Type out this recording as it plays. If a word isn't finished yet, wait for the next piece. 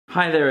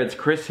Hi there, it's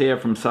Chris here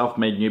from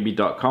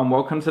selfmadenewbie.com.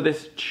 Welcome to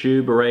this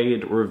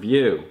TubeRaid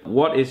review.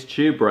 What is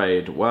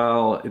TubeRaid?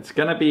 Well, it's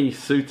going to be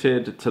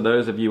suited to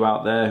those of you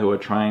out there who are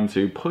trying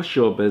to push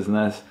your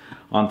business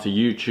onto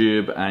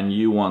YouTube and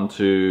you want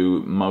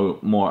to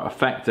more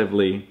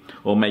effectively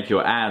or make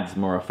your ads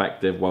more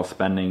effective while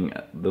spending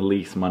the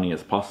least money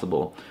as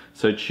possible.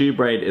 So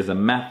TubeRaid is a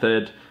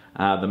method.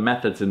 The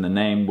method's in the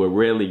name where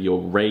really you're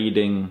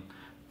raiding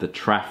the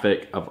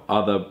traffic of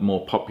other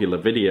more popular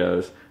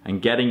videos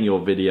and getting your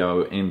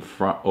video in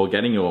front, or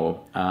getting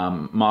your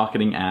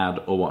marketing ad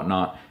or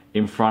whatnot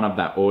in front of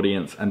that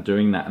audience and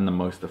doing that in the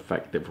most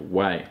effective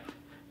way.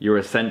 You're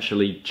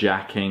essentially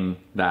jacking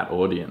that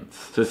audience.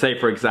 So say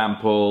for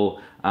example,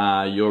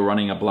 you're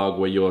running a blog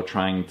where you're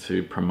trying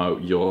to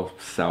promote your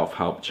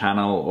self-help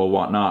channel or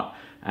whatnot,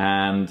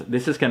 and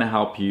this is going to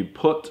help you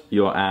put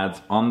your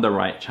ads on the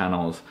right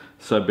channels.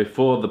 So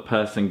before the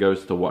person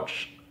goes to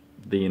watch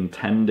the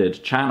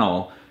intended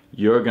channel,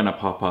 you're gonna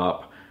pop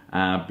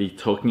up, be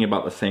talking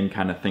about the same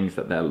kind of things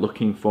that they're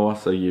looking for,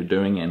 so you're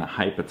doing it in a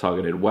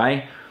hyper-targeted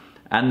way.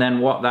 And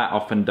then what that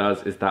often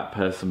does is that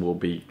person will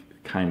be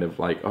kind of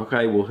like,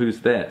 okay, well,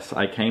 who's this?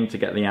 I came to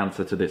get the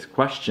answer to this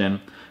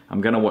question. I'm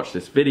gonna watch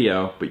this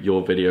video, but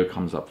your video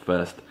comes up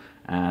first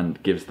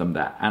and gives them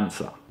that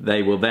answer.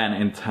 They will then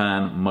in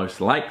turn,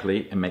 most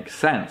likely, it makes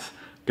sense,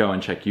 go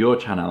and check your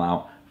channel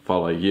out,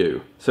 follow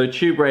you. So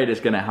TubeRaid is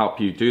going to help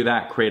you do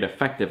that, create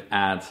effective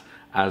ads,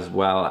 as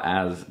well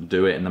as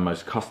do it in the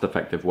most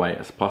cost-effective way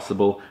as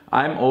possible.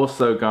 I'm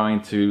also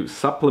going to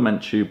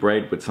supplement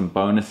TubeRaid with some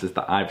bonuses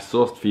that I've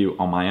sourced for you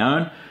on my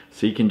own,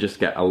 so you can just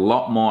get a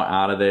lot more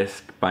out of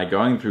this by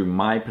going through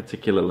my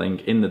particular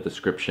link in the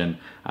description,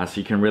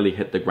 so you can really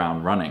hit the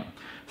ground running.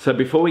 So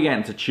before we get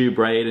into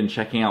TubeRaid and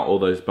checking out all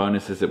those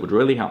bonuses, it would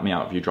really help me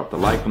out if you dropped a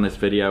like on this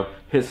video,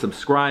 hit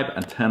subscribe,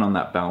 and turn on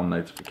that bell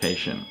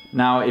notification.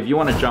 Now, if you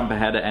want to jump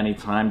ahead at any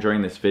time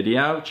during this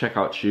video, check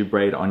out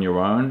TubeRaid on your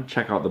own,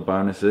 check out the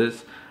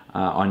bonuses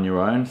on your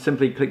own.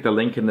 Simply click the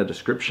link in the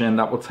description.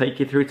 That will take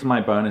you through to my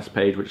bonus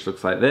page, which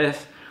looks like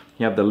this.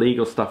 You have the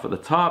legal stuff at the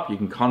top. You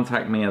can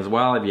contact me as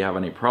well if you have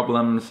any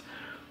problems.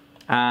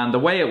 And the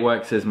way it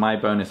works is my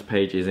bonus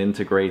page is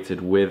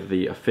integrated with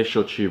the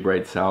official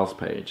TubeRaid sales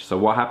page. So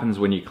what happens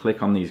when you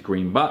click on these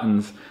green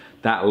buttons,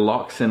 that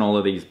locks in all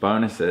of these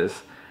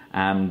bonuses.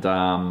 And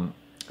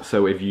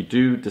so if you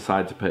do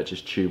decide to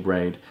purchase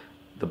TubeRaid,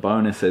 the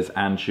bonuses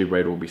and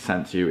TubeRaid will be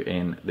sent to you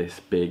in this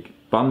big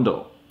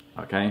bundle.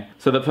 Okay,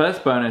 so the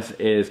first bonus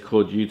is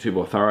called YouTube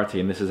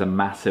Authority, and this is a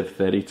massive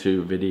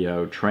 32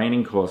 video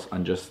training course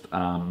on just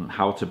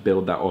how to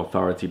build that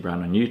authority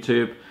brand on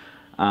YouTube.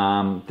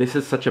 This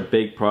is such a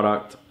big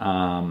product.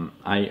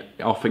 I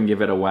often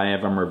give it away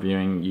if I'm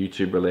reviewing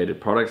YouTube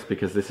related products,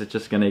 because this is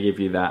just going to give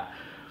you that,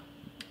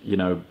 you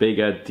know,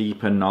 bigger,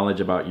 deeper knowledge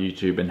about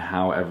YouTube and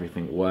how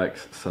everything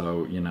works.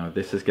 So, you know,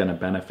 this is going to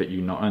benefit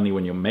you not only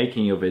when you're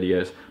making your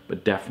videos,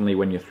 but definitely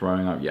when you're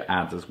throwing out your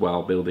ads as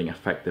well, building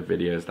effective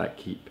videos that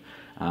keep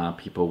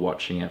people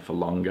watching it for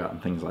longer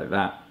and things like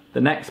that.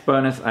 The next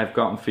bonus I've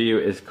gotten for you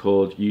is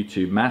called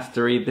YouTube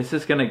Mastery. This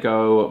is going to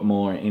go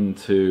more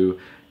into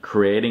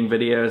creating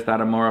videos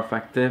that are more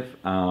effective,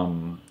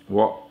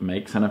 what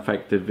makes an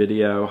effective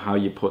video, how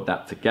you put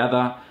that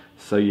together,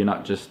 so you're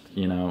not just,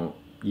 you know,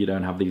 you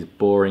don't have these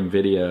boring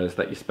videos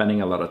that you're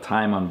spending a lot of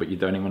time on, but you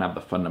don't even have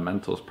the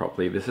fundamentals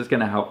properly. This is going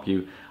to help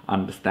you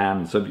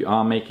understand. So if you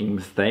are making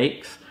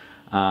mistakes,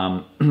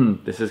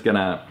 this is going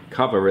to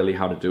cover really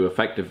how to do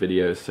effective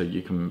videos, so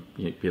you can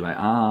be like,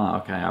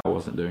 ah, okay, I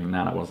wasn't doing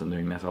that, I wasn't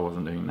doing this, I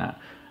wasn't doing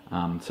that.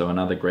 So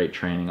another great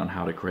training on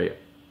how to create,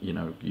 you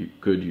know,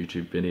 good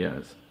YouTube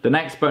videos. The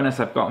next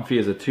bonus I've gotten for you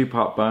is a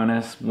two-part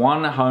bonus.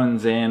 One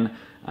hones in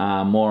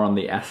more on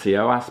the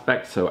SEO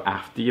aspect, so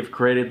after you've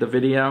created the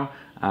video,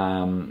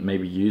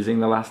 maybe using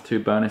the last two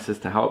bonuses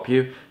to help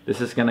you.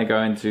 This is going to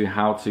go into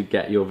how to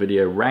get your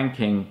video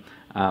ranking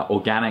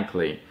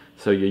organically,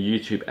 so your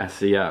YouTube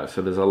SEO.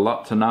 So there's a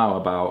lot to know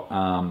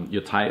about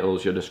your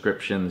titles, your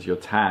descriptions, your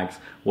tags,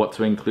 what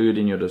to include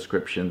in your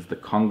descriptions, the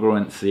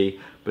congruency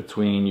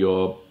between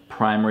your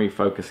primary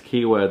focus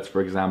keywords,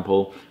 for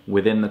example,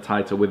 within the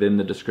title, within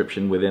the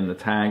description, within the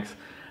tags,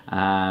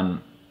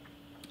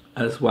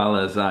 as well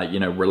as you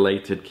know,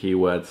 related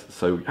keywords,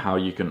 so how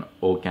you can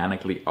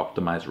organically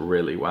optimize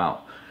really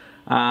well.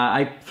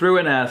 I threw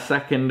in a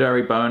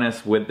secondary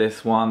bonus with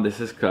this one. This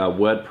is a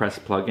WordPress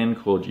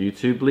plugin called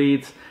YouTube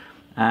Leads,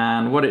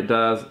 and what it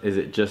does is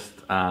it just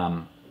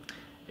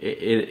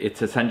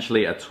it's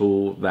essentially a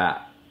tool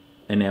that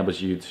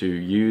enables you to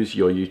use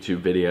your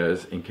YouTube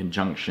videos in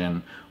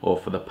conjunction or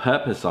for the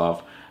purpose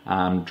of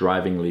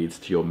driving leads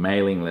to your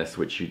mailing list,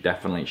 which you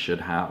definitely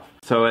should have.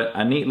 So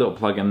a neat little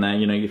plugin there.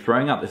 You know, you're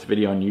throwing out this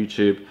video on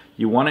YouTube,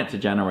 you want it to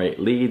generate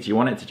leads, you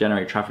want it to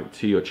generate traffic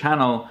to your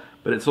channel,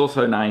 but it's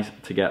also nice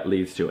to get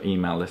leads to your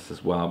email list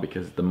as well,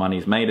 because the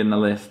money's made in the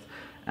list,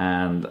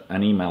 and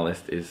an email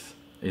list is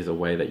a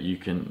way that you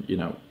can, you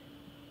know,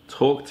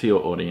 talk to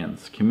your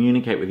audience,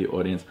 communicate with your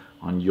audience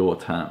on your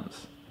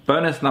terms.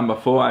 Bonus number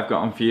 4 I've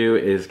got on for you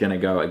is going to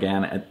go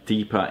again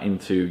deeper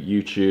into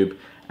YouTube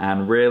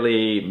And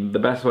really, the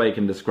best way I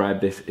can describe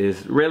this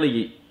is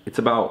really, it's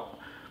about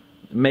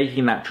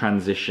making that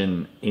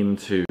transition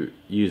into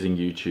using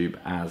YouTube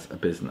as a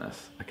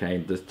business. Okay,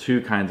 there's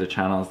two kinds of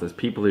channels. There's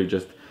people who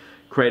just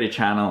create a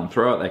channel and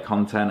throw out their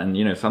content, and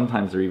you know,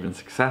 sometimes they're even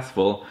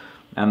successful.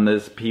 And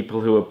there's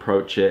people who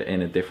approach it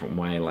in a different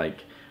way,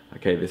 like,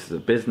 okay, this is a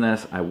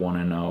business. I want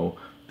to know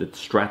the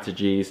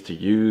strategies to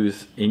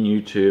use in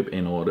YouTube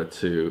in order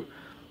to,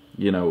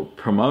 you know,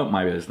 promote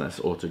my business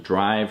or to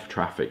drive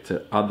traffic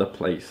to other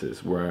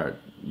places where,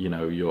 you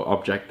know, your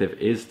objective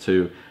is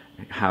to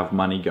have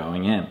money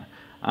going in.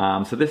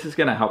 So this is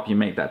going to help you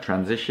make that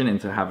transition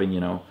into having, you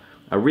know,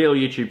 a real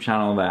YouTube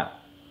channel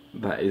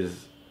that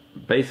is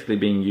basically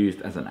being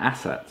used as an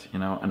asset, you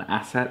know, an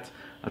asset,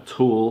 a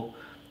tool,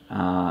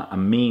 a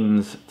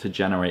means to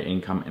generate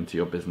income into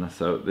your business.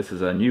 So this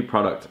is a new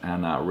product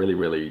and really,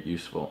 really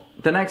useful.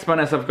 The next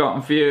bonus I've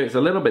gotten for you is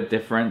a little bit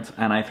different,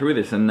 and I threw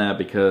this in there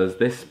because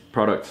this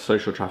product,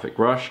 Social Traffic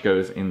Rush,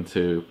 goes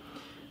into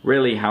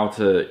really how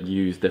to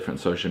use different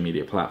social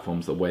media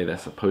platforms the way they're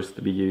supposed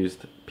to be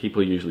used.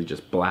 People usually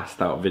just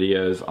blast out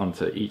videos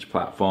onto each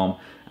platform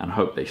and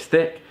hope they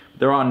stick.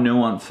 There are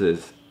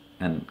nuances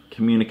and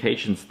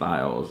communication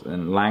styles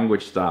and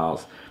language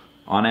styles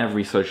on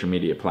every social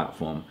media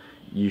platform.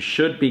 You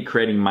should be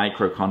creating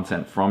micro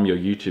content from your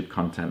YouTube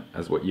content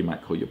as what you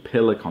might call your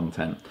pillar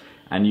content,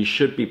 and you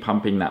should be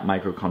pumping that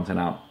micro content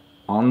out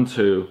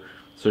onto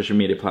social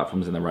media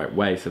platforms in the right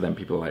way, so then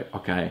people are like,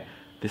 okay,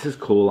 this is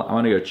cool, I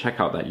want to go check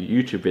out that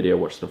YouTube video,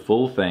 watch the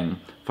full thing,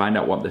 find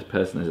out what this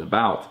person is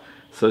about.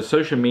 So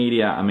social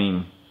media, I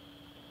mean,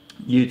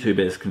 YouTube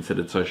is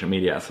considered social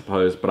media, I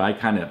suppose, but I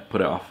kind of put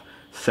it off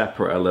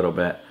separate a little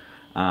bit,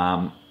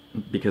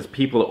 because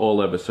people are all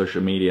over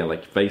social media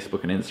like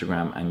Facebook and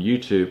Instagram and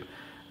YouTube,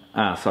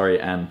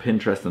 and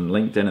Pinterest and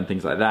LinkedIn and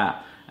things like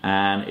that.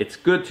 And it's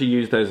good to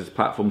use those as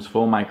platforms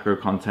for micro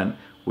content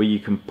where you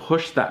can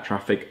push that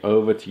traffic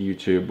over to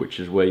YouTube,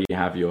 which is where you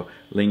have your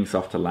links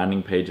off to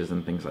landing pages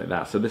and things like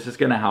that. So this is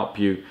going to help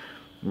you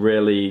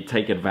really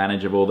take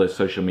advantage of all those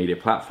social media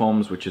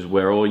platforms, which is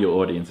where all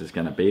your audience is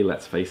going to be.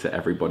 Let's face it,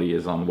 everybody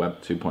is on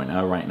Web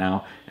 2.0 right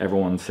now.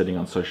 Everyone's sitting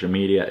on social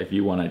media. If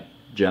you want to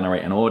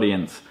generate an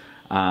audience,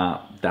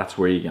 that's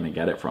where you're going to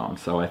get it from.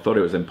 So I thought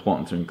it was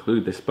important to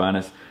include this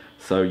bonus.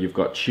 So you've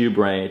got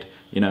TubeRaid,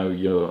 you know,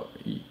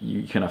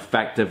 you can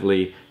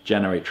effectively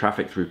generate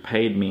traffic through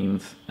paid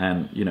means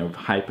and, you know,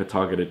 hyper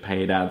targeted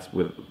paid ads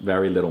with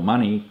very little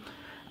money.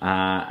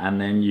 And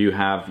then you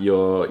have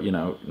your, you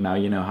know, now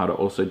you know how to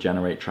also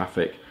generate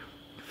traffic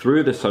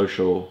through the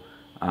social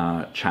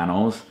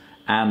channels,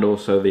 and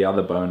also the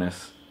other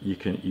bonus, you're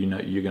going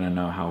to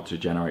know how to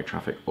generate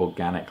traffic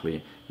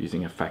organically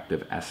using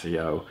effective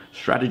SEO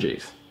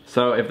strategies.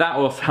 So if that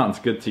all sounds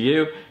good to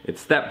you, it's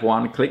step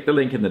one. Click the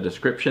link in the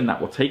description. That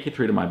will take you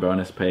through to my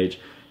bonus page.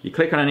 You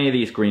click on any of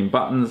these green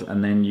buttons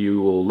and then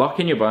you will lock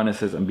in your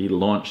bonuses and be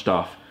launched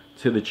off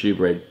to the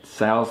TubeRaid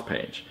sales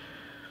page.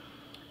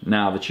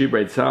 Now the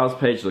TubeRaid sales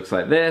page looks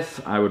like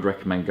this. I would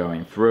recommend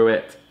going through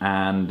it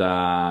and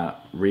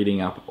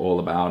reading up all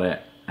about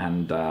it,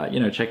 and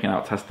you know, checking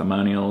out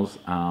testimonials.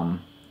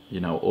 You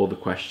know, all the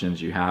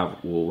questions you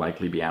have will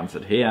likely be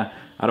answered here.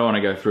 I don't want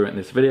to go through it in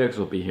this video because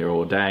we'll be here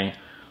all day.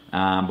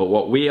 But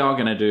what we are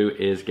going to do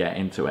is get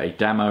into a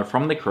demo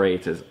from the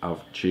creators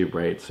of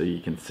TubeRaid so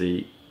you can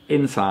see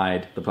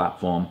inside the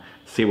platform,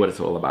 see what it's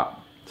all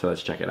about. So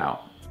let's check it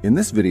out. In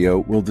this video,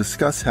 we'll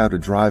discuss how to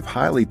drive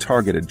highly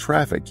targeted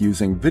traffic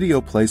using video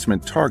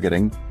placement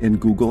targeting in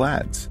Google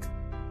Ads.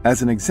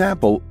 As an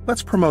example,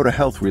 let's promote a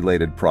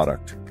health-related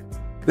product.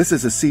 This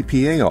is a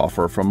CPA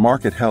offer from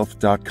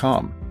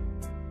markethealth.com.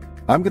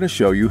 I'm going to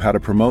show you how to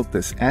promote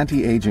this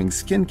anti-aging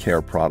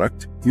skincare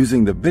product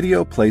using the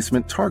video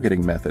placement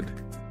targeting method.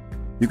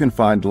 You can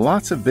find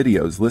lots of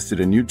videos listed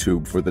in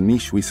YouTube for the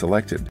niche we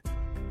selected.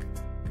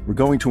 We're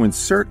going to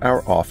insert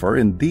our offer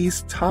in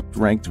these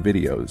top-ranked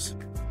videos.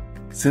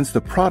 Since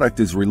the product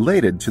is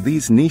related to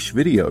these niche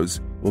videos,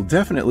 we'll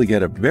definitely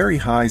get a very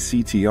high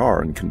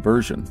CTR and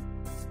conversion.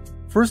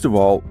 First of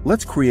all,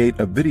 let's create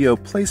a video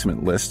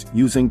placement list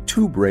using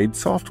TubeRaid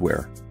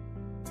software.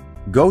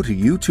 Go to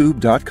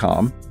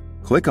youtube.com,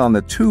 click on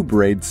the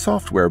TubeRaid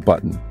software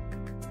button.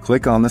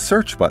 Click on the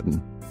search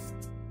button.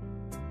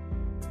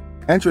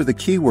 Enter the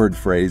keyword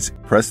phrase,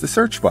 press the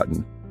search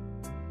button.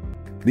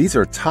 These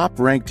are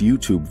top-ranked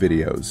YouTube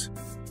videos.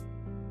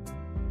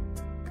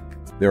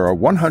 There are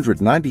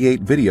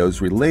 198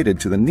 videos related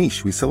to the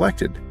niche we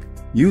selected.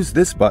 Use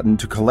this button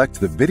to collect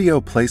the video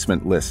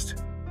placement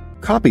list.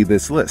 Copy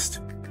this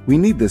list. We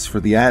need this for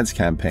the ads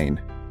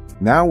campaign.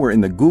 Now we're in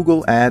the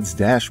Google Ads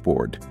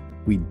dashboard.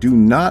 We do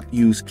not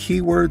use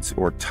keywords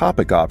or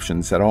topic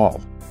options at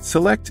all.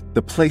 Select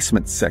the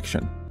Placements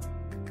section.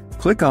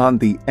 Click on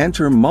the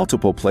Enter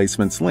Multiple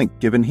Placements link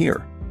given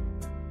here.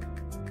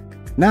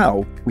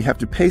 Now, we have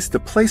to paste the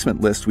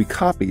placement list we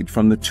copied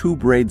from the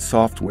TubeRaid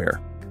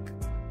software.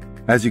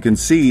 As you can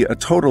see, a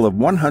total of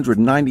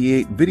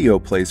 198 video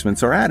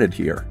placements are added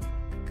here.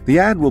 The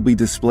ad will be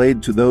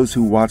displayed to those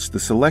who watch the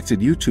selected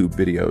YouTube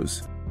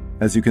videos.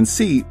 As you can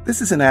see, this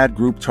is an ad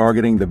group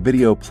targeting the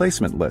video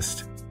placement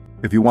list.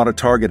 If you want to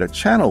target a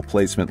channel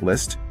placement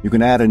list, you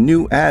can add a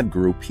new ad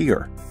group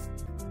here.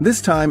 This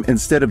time,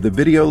 instead of the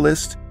video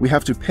list, we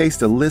have to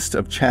paste a list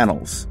of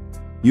channels.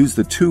 Use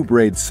the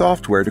TubeRaid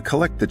software to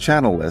collect the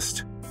channel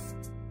list.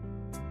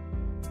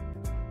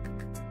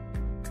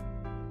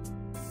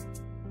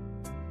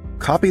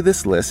 Copy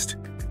this list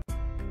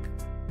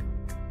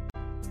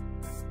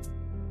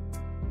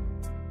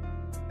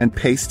and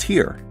paste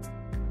here.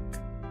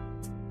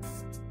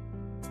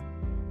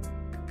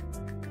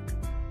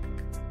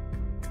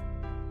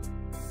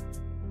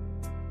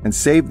 And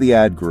save the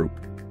ad group.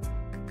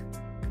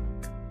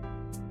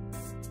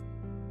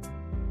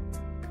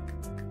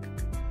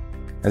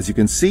 As you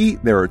can see,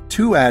 there are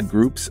two ad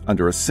groups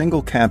under a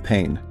single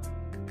campaign.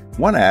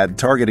 One ad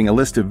targeting a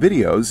list of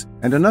videos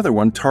and another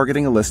one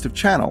targeting a list of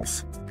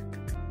channels.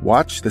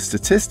 Watch the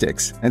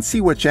statistics and see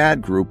which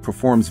ad group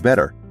performs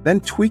better, then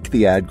tweak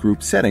the ad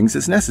group settings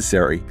as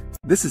necessary.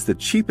 This is the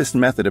cheapest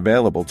method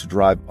available to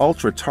drive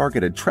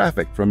ultra-targeted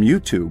traffic from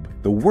YouTube,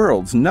 the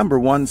world's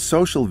 #1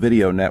 social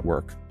video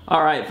network.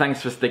 All right,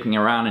 thanks for sticking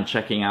around and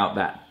checking out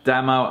that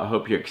demo. I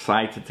hope you're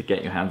excited to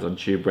get your hands on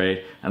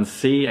TubeRaid and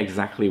see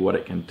exactly what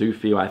it can do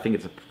for you. I think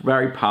it's a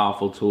very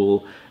powerful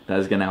tool that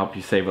is going to help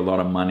you save a lot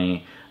of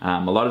money. A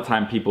lot of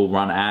time people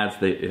run ads,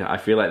 I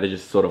feel like they're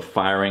just sort of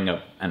firing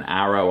an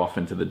arrow off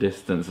into the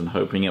distance and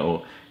hoping it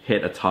will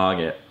hit a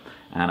target.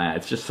 And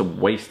it's just a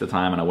waste of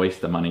time and a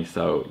waste of money.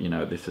 So, you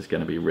know, this is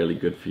going to be really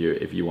good for you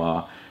if you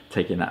are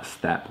taking that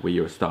step where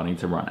you're starting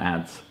to run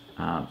ads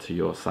to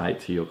your site,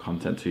 to your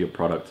content, to your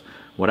product,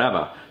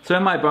 whatever. So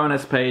in my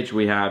bonus page,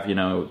 we have, you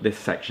know, this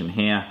section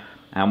here,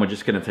 and we're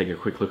just going to take a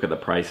quick look at the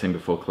pricing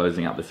before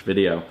closing out this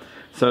video.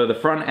 So the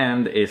front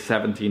end is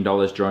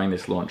 $17 during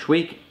this launch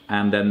week,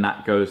 and then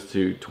that goes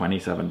to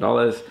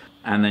 $27,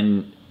 and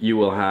then you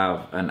will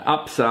have an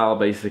upsell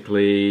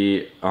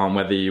basically on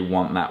whether you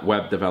want that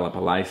web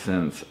developer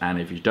license, and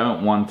if you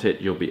don't want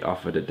it, you'll be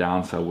offered a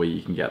downsell where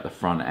you can get the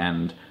front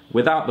end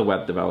without the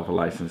web developer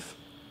license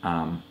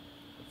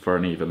for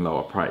an even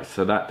lower price.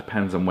 So that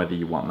depends on whether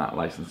you want that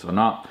license or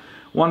not.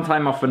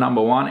 One-time offer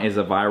number one is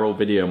a viral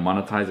video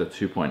monetizer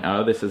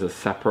 2.0. This is a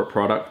separate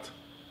product.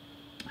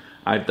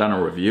 I've done a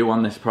review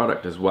on this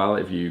product as well.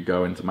 If you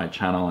go into my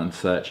channel and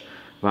search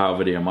viral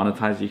video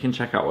monetizer, you can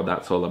check out what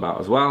that's all about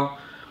as well.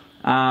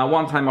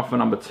 One-time offer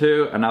number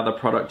two, another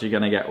product you're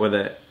gonna get with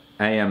it,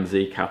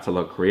 AMZ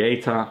Catalog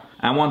Creator.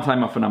 And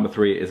one-time offer number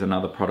three is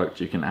another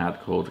product you can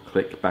add called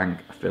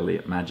ClickBank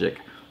Affiliate Magic.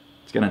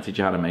 It's gonna teach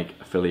you how to make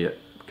affiliate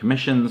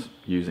commissions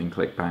using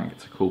ClickBank.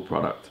 It's a cool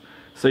product.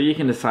 So you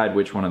can decide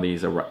which one of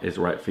these is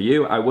right for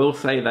you. I will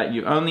say that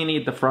you only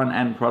need the front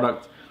end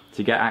product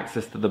to get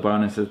access to the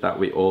bonuses that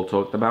we all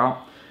talked about.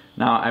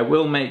 Now, I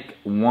will make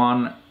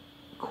one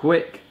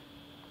quick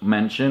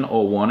mention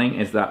or warning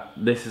is that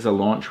this is a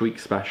launch week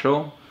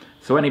special.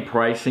 So any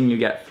pricing you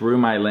get through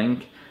my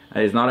link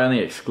is not only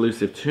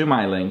exclusive to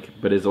my link,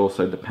 but is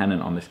also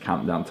dependent on this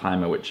countdown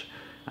timer, which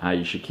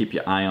you should keep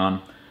your eye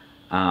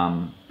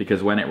on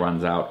because when it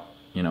runs out,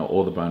 you know,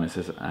 all the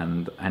bonuses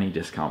and any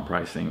discount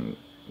pricing,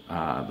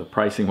 the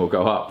pricing will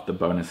go up, the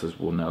bonuses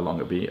will no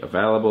longer be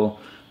available.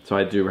 So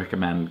I do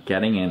recommend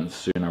getting in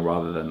sooner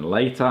rather than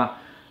later.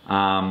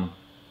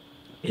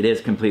 It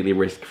is completely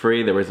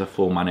risk-free. There is a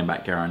full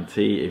money-back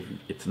guarantee if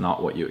it's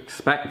not what you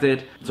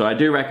expected. So I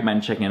do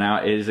recommend checking it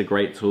out. It is a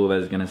great tool that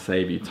is going to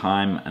save you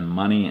time and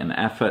money and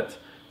effort.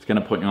 It's going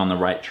to put you on the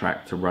right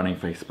track to running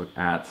Facebook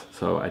ads.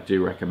 So I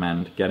do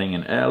recommend getting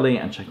in early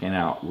and checking it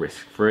out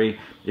risk-free.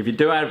 If you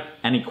do have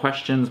any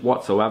questions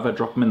whatsoever,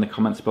 drop them in the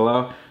comments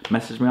below.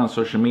 Message me on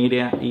social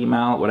media,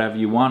 email, whatever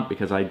you want,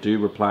 because I do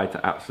reply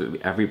to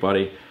absolutely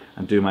everybody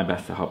and do my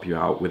best to help you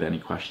out with any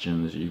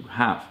questions you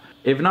have.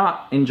 If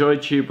not, enjoy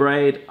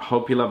TubeRaid.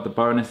 Hope you love the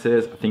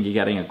bonuses. I think you're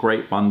getting a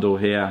great bundle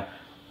here.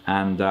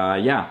 And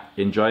yeah,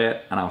 enjoy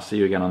it, and I'll see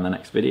you again on the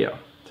next video.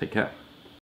 Take care.